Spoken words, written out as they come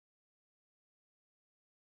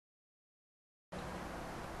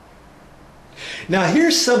Now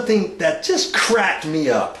here's something that just cracked me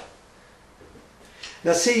up.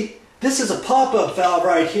 Now see, this is a pop-up valve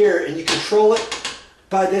right here, and you control it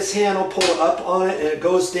by this handle, pull it up on it, and it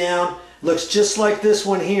goes down. Looks just like this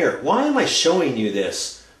one here. Why am I showing you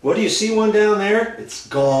this? What do you see one down there? It's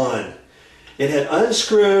gone. It had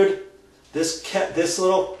unscrewed, this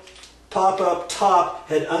little pop-up top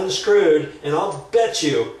had unscrewed, and I'll bet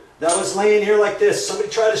you that was laying here like this. Somebody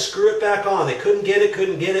tried to screw it back on. They couldn't get it,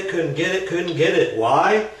 couldn't get it, couldn't get it, couldn't get it.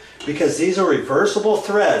 Why? Because these are reversible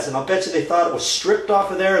threads, and I'll bet you they thought it was stripped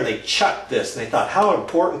off of there, and they chucked this, and they thought, how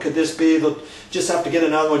important could this be? They'll just have to get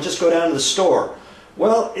another one, just go down to the store.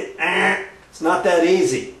 Well, it's not that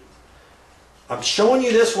easy. I'm showing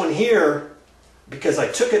you this one here because I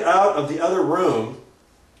took it out of the other room.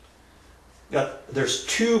 There's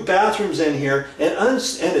 2 bathrooms in here, and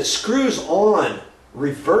it screws on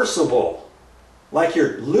reversible, like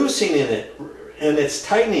you're loosening it, and it's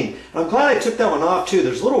tightening. I'm glad I took that one off too.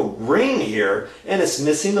 There's a little ring here, and it's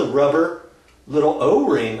missing the rubber little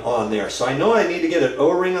O-ring on there. So I know I need to get an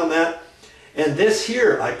O-ring on that. And this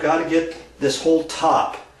here, I've got to get this whole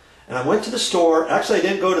top. And I went to the store. Actually, I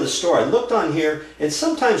didn't go to the store. I looked on here, and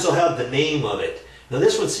sometimes they'll have the name of it. Now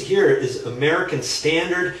this one here is American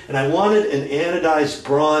Standard, and I wanted an anodized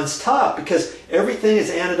bronze top because everything is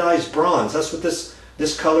anodized bronze. That's what this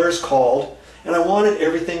color is called. And I wanted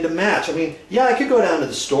everything to match. I mean, yeah, I could go down to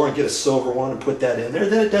the store and get a silver one and put that in there.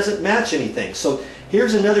 Then it doesn't match anything. So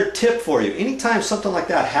here's another tip for you. Anytime something like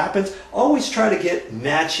that happens, always try to get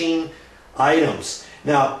matching items.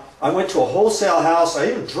 Now, I went to a wholesale house.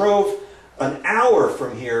 I even drove an hour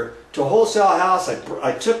from here to a wholesale house.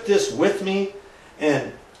 I took this with me,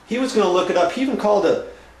 and he was going to look it up. He even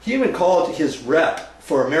called his rep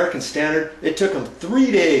for American Standard. It took him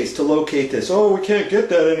 3 days to locate this. Oh, we can't get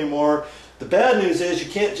that anymore. The bad news is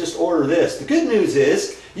you can't just order this. The good news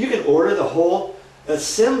is you can order the whole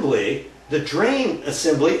assembly, the drain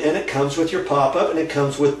assembly, and it comes with your pop-up, and it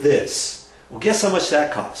comes with this. Well, guess how much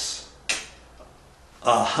that costs?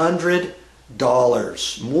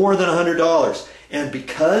 $100. More than $100. And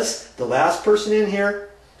because the last person in here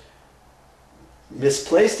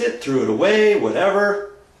misplaced it, threw it away,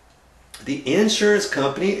 whatever, the insurance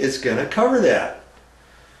company is going to cover that.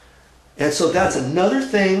 And so that's another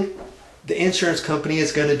thing the insurance company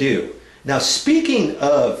is going to do. Now, speaking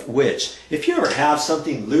of which, if you ever have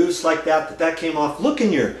something loose like that came off, look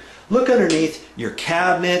underneath your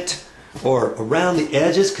cabinet or around the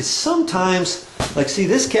edges, because sometimes, like, see,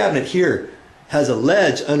 this cabinet here has a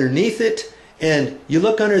ledge underneath it, and you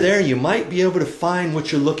look under there, you might be able to find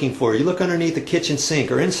what you're looking for. You look underneath the kitchen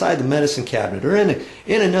sink, or inside the medicine cabinet, or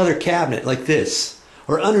in another cabinet like this,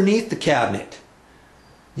 or underneath the cabinet.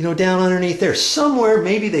 You know, down underneath there. Somewhere,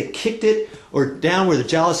 maybe they kicked it, or down where the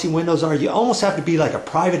jealousy windows are. You almost have to be like a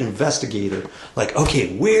private investigator. Like,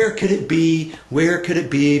 okay, where could it be? Where could it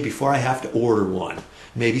be before I have to order one?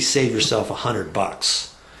 Maybe save yourself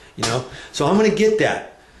 $100. You know? So I'm going to get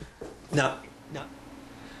that. Now,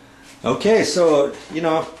 okay, so, you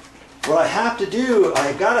know, what I have to do,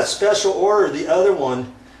 I got a special order, the other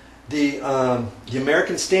one, the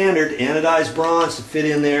American Standard anodized bronze to fit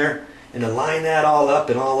in there, and to line that all up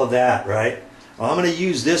and all of that, right? Well, I'm going to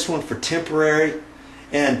use this one for temporary.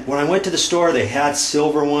 And when I went to the store, they had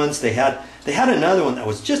silver ones. They had another one that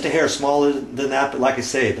was just a hair smaller than that, but like I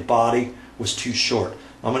say, the body was too short.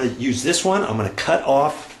 I'm going to use this one. I'm going to cut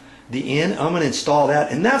off the end. I'm going to install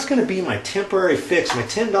that, and that's going to be my temporary fix, my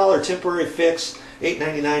 $10 temporary fix,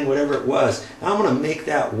 $8.99, whatever it was. I'm going to make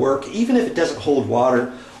that work, even if it doesn't hold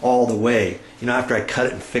water all the way. You know, after I cut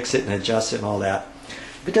it and fix it and adjust it and all that.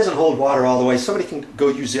 If it doesn't hold water all the way, somebody can go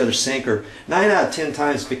use the other sink, or 9 out of 10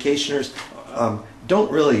 times vacationers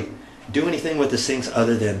don't really do anything with the sinks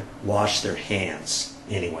other than wash their hands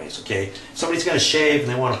anyways, okay? Somebody's going to shave and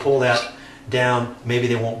they want to pull that down, maybe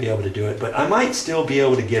they won't be able to do it, but I might still be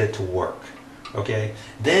able to get it to work, okay?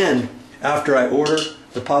 Then, after I order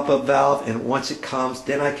the pop-up valve, and once it comes,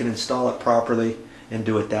 then I can install it properly and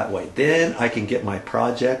do it that way. Then I can get my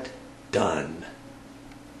project done.